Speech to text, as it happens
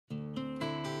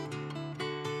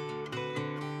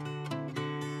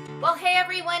Well, hey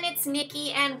everyone, it's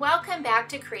Nikki and welcome back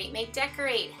to Create, Make,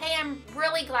 Decorate. Hey, I'm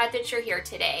really glad that you're here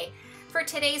today. For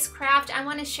today's craft, I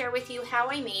want to share with you how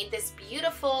I made this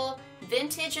beautiful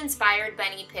vintage inspired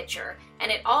bunny picture.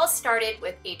 And it all started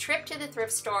with a trip to the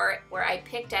thrift store where I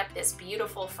picked up this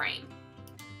beautiful frame.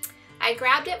 I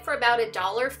grabbed it for about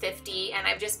 $1.50 and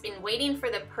I've just been waiting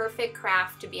for the perfect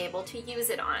craft to be able to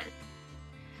use it on.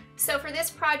 So for this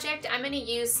project, I'm going to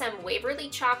use some Waverly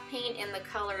chalk paint in the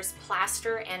colors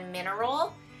Plaster and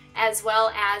Mineral, as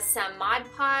well as some Mod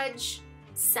Podge,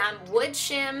 some wood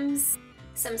shims,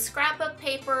 some scrapbook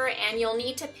paper, and you'll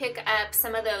need to pick up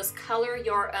some of those color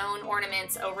your own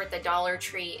ornaments over at the Dollar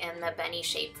Tree in the bunny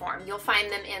shape form. You'll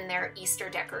find them in their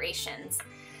Easter decorations.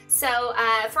 So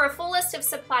for a full list of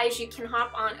supplies, you can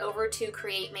hop on over to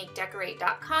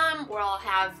createmakedecorate.com where I'll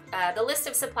have the list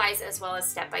of supplies as well as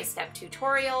step-by-step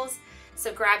tutorials.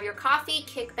 So grab your coffee,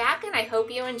 kick back, and I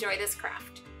hope you enjoy this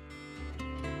craft.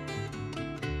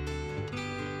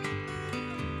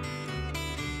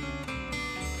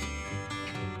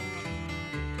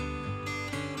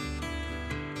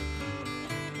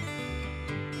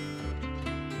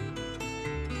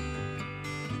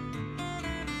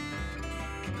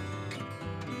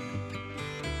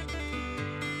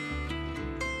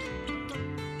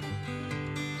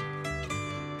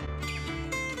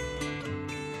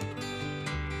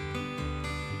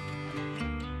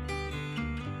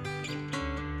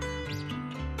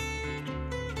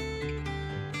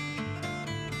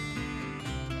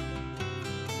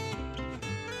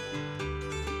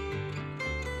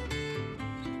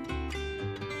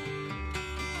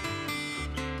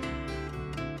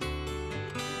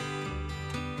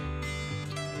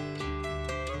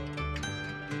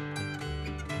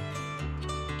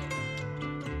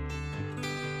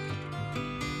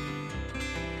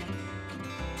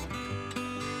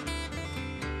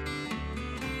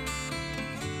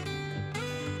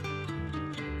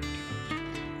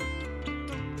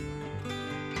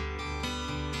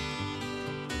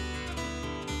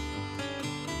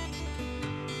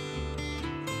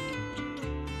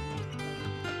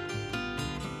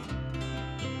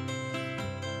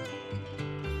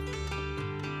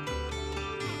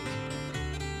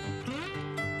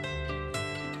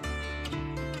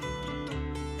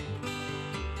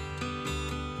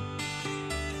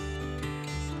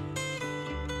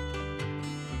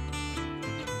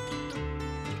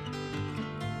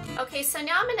 Okay, so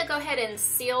now I'm going to go ahead and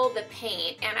seal the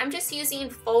paint, and I'm just using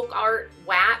Folk Art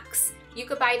wax. You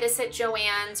could buy this at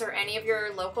Joann's or any of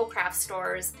your local craft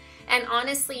stores, and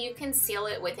honestly you can seal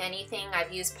it with anything.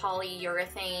 I've used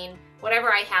polyurethane,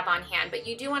 whatever I have on hand, but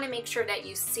you do want to make sure that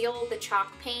you seal the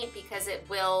chalk paint because it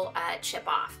will chip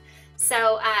off.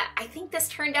 So I think this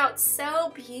turned out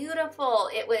so beautiful.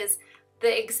 It was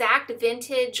the exact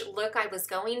vintage look I was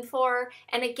going for.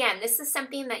 And again, this is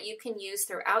something that you can use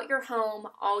throughout your home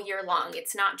all year long.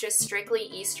 It's not just strictly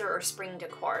Easter or spring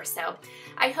decor. So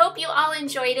I hope you all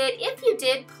enjoyed it. If you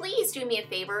did, please do me a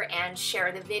favor and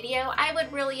share the video. I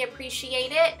would really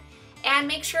appreciate it. And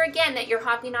make sure again that you're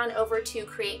hopping on over to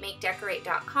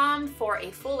createmakedecorate.com for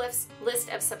a full list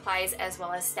of supplies as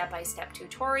well as step-by-step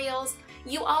tutorials.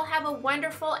 You all have a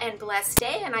wonderful and blessed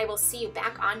day, and I will see you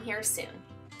back on here soon.